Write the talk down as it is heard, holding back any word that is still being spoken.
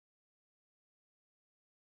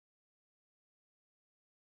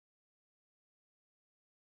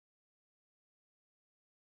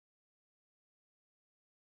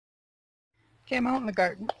Came out in the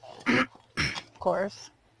garden, of course.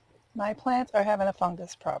 My plants are having a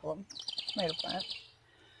fungus problem, tomato plant.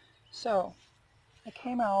 So I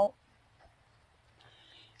came out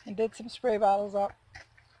and did some spray bottles up.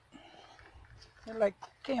 It like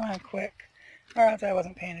came on quick, or else I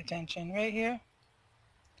wasn't paying attention. Right here.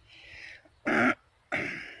 And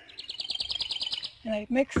I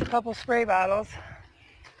mixed a couple spray bottles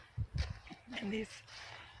in these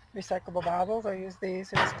recyclable bottles. I use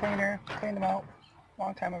these. It was cleaner. Cleaned them out a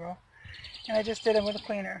long time ago. And I just did them with a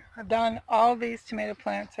cleaner. I've done all these tomato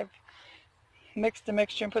plants. I've mixed the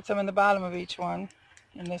mixture and put some in the bottom of each one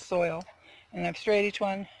in the soil. And I've sprayed each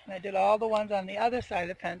one. And I did all the ones on the other side of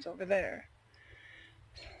the fence over there.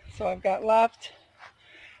 So I've got left.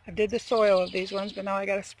 I did the soil of these ones, but now I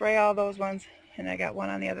got to spray all those ones. And I got one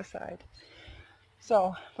on the other side.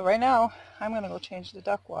 So, but right now, I'm going to go change the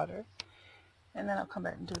duck water. And then I'll come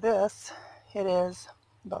back and do this. It is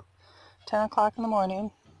about 10 o'clock in the morning.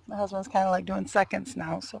 My husband's kind of like doing seconds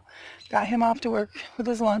now, so got him off to work with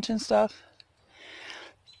his lunch and stuff.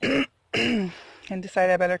 And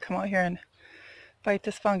decided I better come out here and fight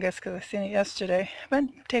this fungus because I seen it yesterday. I've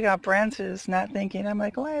been taking out branches, not thinking. I'm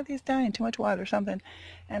like, why are these dying? Too much water or something.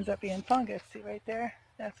 Ends up being fungus. See right there?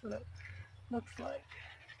 That's what it looks like.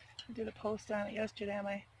 I did a post on it yesterday on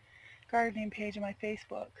my gardening page on my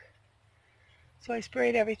Facebook. So I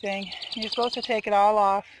sprayed everything. You're supposed to take it all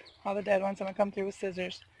off, all the dead ones. I'm going to come through with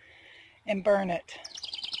scissors and burn it.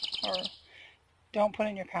 Or don't put it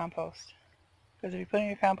in your compost. Because if you put it in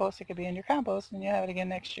your compost, it could be in your compost and you'll have it again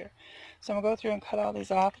next year. So I'm going to go through and cut all these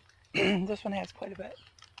off. This one has quite a bit.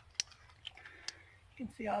 You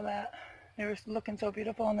can see all that. They were looking so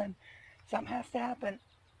beautiful and then something has to happen.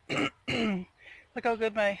 Look how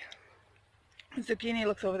good my zucchini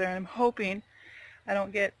looks over there. And I'm hoping I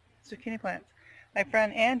don't get zucchini plants. My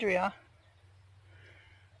friend Andrea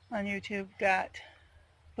on YouTube got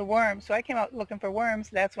the worms. So I came out looking for worms.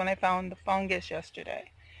 That's when I found the fungus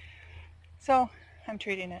yesterday. So I'm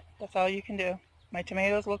treating it. That's all you can do. My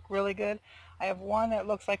tomatoes look really good. I have one that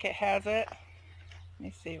looks like it has it. Let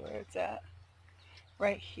me see where it's at.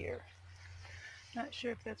 Right here. Not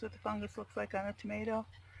sure if that's what the fungus looks like on a tomato.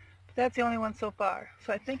 But that's the only one so far.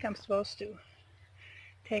 So I think I'm supposed to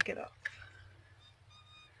take it off.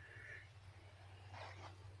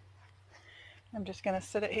 I'm just going to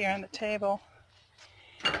sit it here on the table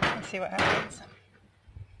and see what happens.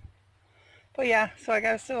 But yeah, so I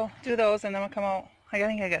got to still do those and then we'll come out. I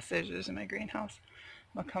think I got scissors in my greenhouse.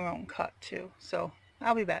 I'll come out and cut too. So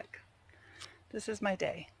I'll be back. This is my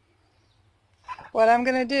day. What I'm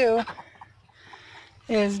going to do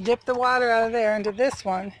is dip the water out of there into this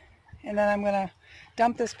one. And then I'm going to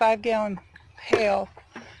dump this 5-gallon pail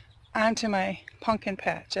onto my pumpkin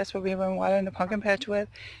patch. That's what we've been watering the pumpkin patch with.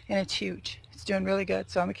 And it's huge. It's doing really good.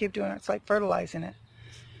 So I'm going to keep doing it. It's like fertilizing it.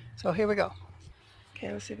 So here we go.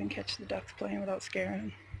 Okay, let's see if we can catch the ducks playing without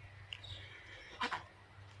scaring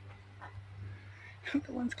them.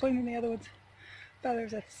 The one's cleaning the other one's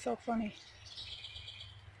feathers. That's so funny.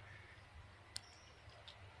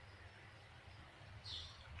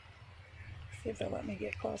 See if they'll let me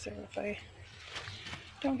get closer. If I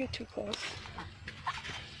don't get too close,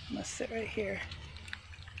 I'm going to sit right here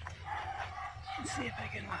and see if I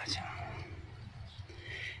can watch them.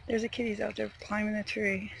 There's the kitties out there climbing the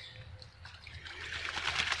tree.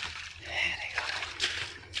 There they go.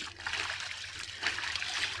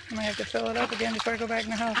 I might have to fill it up again before I go back in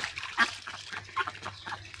the house.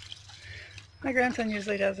 My grandson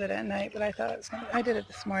usually does it at night, but I thought it was going to, I did it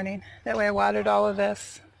this morning. That way I watered all of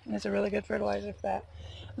this, and it's a really good fertilizer for that.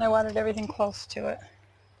 And I watered everything close to it.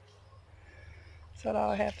 So that's all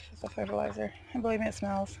I have is the fertilizer. And believe me, it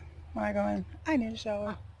smells. When I go in, I need a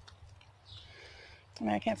shower. I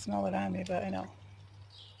mean, I can't smell it on me, but I know.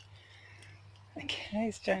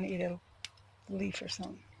 He's trying to eat a leaf or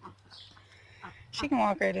something. She can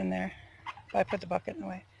walk right in there if I put the bucket in the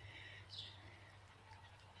way.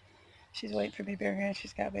 She's waiting for me, Bear Grant.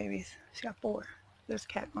 She's got babies. She's got 4. There's a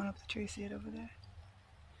cat going up the tree. See it over there?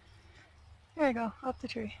 There you go, up the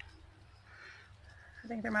tree. I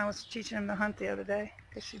think their mom was teaching him to hunt the other day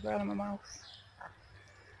because she brought him a mouse.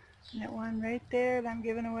 And that one right there that I'm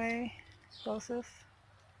giving away, closest,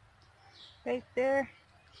 right there,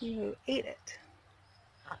 he ate it.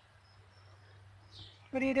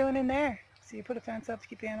 What are you doing in there? So you put a fence up to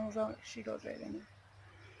keep the animals out. She goes right in there.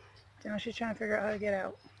 You know, she's trying to figure out how to get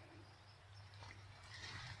out.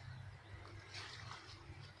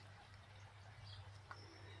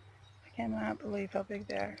 I cannot believe how big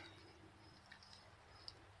they are.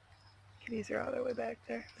 Kitties are all the way back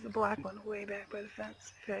there. There's a black one way back by the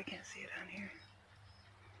fence. I can't see it on here.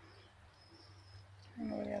 I don't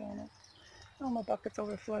know where the other one is. Oh, my bucket's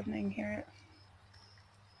overflowing here.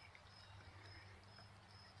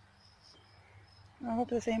 I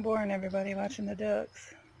hope this ain't boring everybody watching the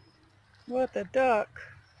ducks. What the duck?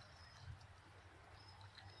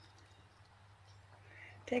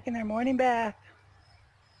 Taking their morning bath.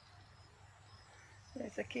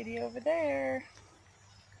 There's a kitty over there.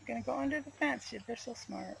 Gonna go under the fence. They're so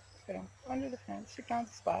smart. Gonna go under the fence. She found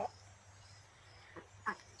the spot.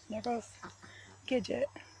 There goes Gidget.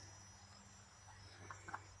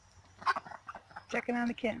 Checking on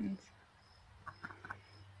the kittens.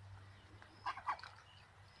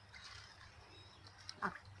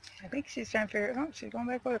 I think she's trying to figure it out. She's going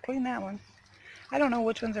back over to clean that one. I don't know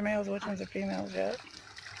which ones are males, which ones are females yet.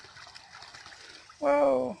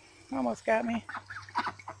 Whoa, almost got me.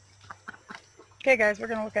 Okay guys, we're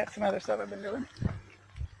gonna look at some other stuff I've been doing.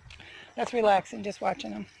 That's relaxing, just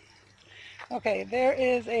watching them. Okay, there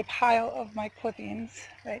is a pile of my clippings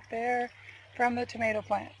right there from the tomato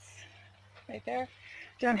plants. Right there.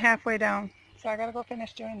 Done halfway down. So I gotta go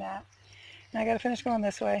finish doing that. And I gotta finish going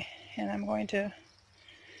this way. And I'm going to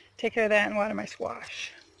take care of that and water my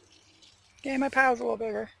squash. Okay, my pile's a little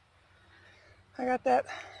bigger. I got that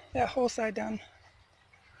whole side done.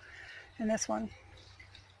 And this one.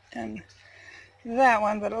 And that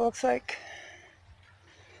one, but it looks like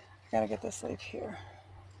I gotta get this leaf here.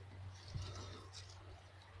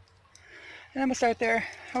 And I'm gonna start there.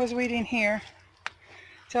 I was weeding here.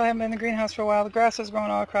 So I haven't been in the greenhouse for a while. The grass was growing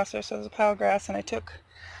all across there, so there's a pile of grass, and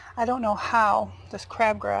I don't know how this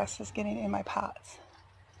crabgrass is getting in my pots.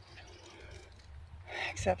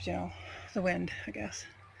 Except, you know, the wind, I guess.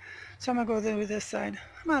 So I'm gonna go through this side.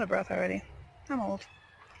 I'm out of breath already. I'm old.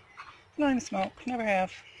 I don't even smoke. Never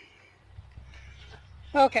have.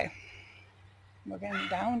 Okay. We're getting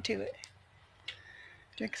down to it.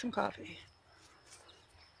 Drink some coffee.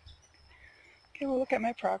 Okay, we'll look at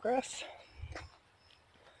my progress.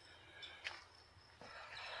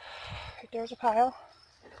 Right there's a pile.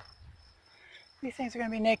 These things are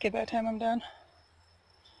going to be naked by the time I'm done.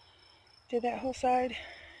 Did that whole side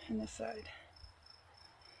and this side.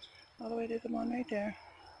 All the way to the one right there.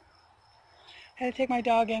 I had to take my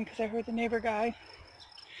dog in because I heard the neighbor guy.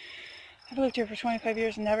 I've lived here for 25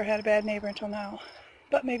 years and never had a bad neighbor until now.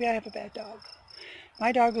 But maybe I have a bad dog.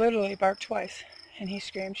 My dog literally barked twice and he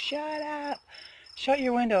screamed, "Shut up! Shut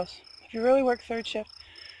your windows. If you really work third shift,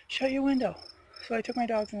 shut your window." So I took my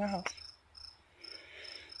dogs in the house.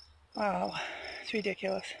 Wow, it's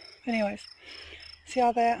ridiculous. Anyways, see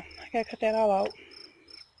all that? I gotta cut that all out.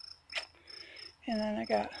 And then I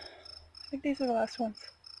think these are the last ones.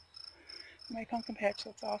 My pumpkin patch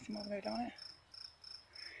looks awesome over there, don't it?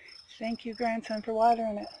 Thank you, grandson, for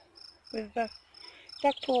watering it with the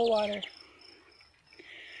duck pool water.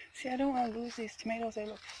 See, I don't want to lose these tomatoes. They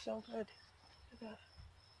look so good.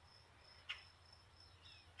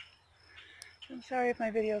 I'm sorry if my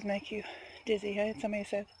videos make you dizzy. I had somebody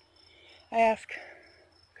said, I asked,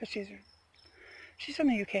 because she's from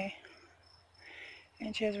the UK,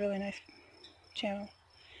 and she has a really nice channel.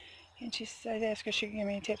 And I asked her if she could give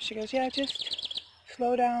me any tips. She goes, yeah, just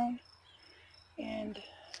slow down and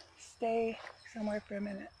stay somewhere for a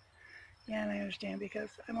minute. Yeah, and I understand because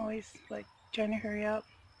I'm always like trying to hurry up.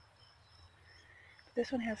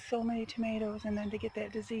 This one has so many tomatoes, and then to get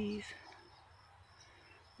that disease.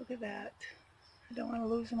 Look at that. I don't want to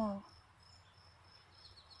lose them all.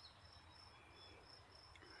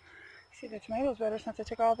 See, the tomatoes better since I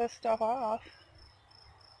took all this stuff off.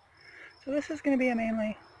 So this is going to be a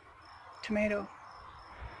mainly tomato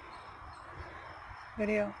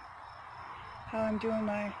video. How I'm doing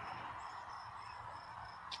my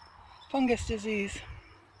fungus disease.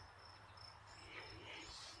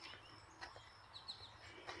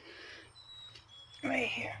 Right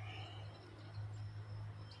here.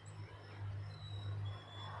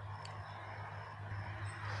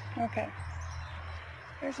 Okay.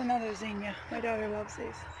 There's another zinnia. My daughter loves these.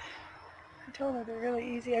 I told her they're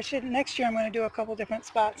really easy. Next year I'm going to do a couple different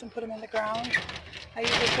spots and put them in the ground. I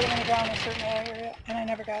usually put them in the ground in a certain area, and I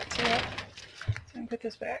never got to it. So I'm going to put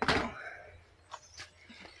this back now.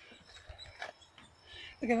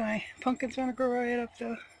 Look at my pumpkins want to grow right up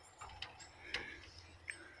the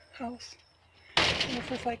house. And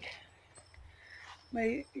this is like,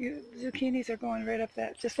 my zucchinis are going right up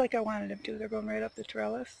that, just like I wanted them to. They're going right up the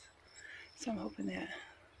trellis. So I'm hoping that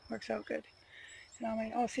works out good.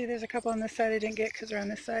 And oh, see, there's a couple on this side I didn't get because they're on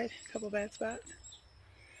this side. A couple bad spots.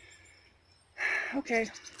 Okay.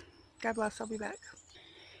 God bless. I'll be back.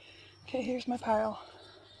 Okay, here's my pile.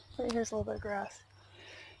 Right here's a little bit of grass.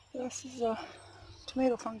 This is a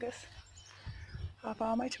tomato fungus off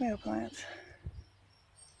all my tomato plants.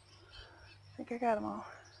 I think I got them all.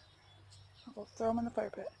 I'll throw them in the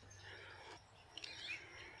fire pit.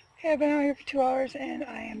 Okay, I've been out here for 2 hours and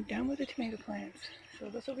I am done with the tomato plants. So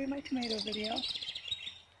this will be my tomato video.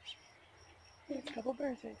 There's a couple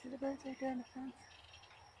birds right. See the birds right there in the fence?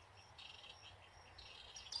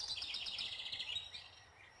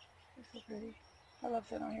 They're so pretty. I love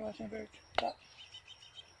sitting out here watching birds. But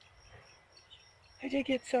I did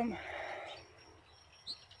get some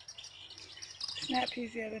snap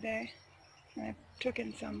peas the other day. And I took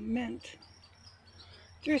in some mint.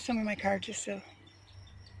 Threw some in my car just to,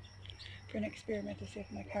 for an experiment to see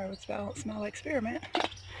if my car would smell like spearmint.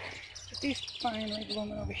 But these finally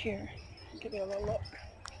blooming over here. I'll give you a little look.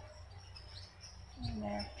 And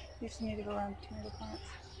there. These need to go around the tomato plants.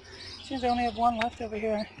 Seems I only have one left over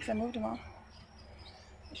here because I moved them all.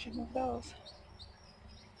 I should move those.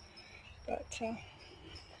 But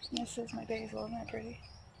this is my basil. Isn't that pretty?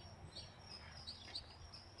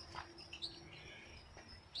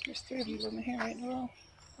 There's 3 of them blooming here right in a row.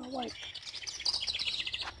 All white.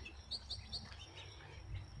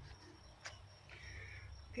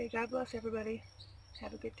 Okay, God bless everybody.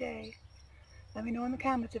 Have a good day. Let me know in the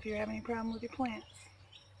comments if you have any problem with your plants.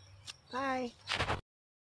 Bye.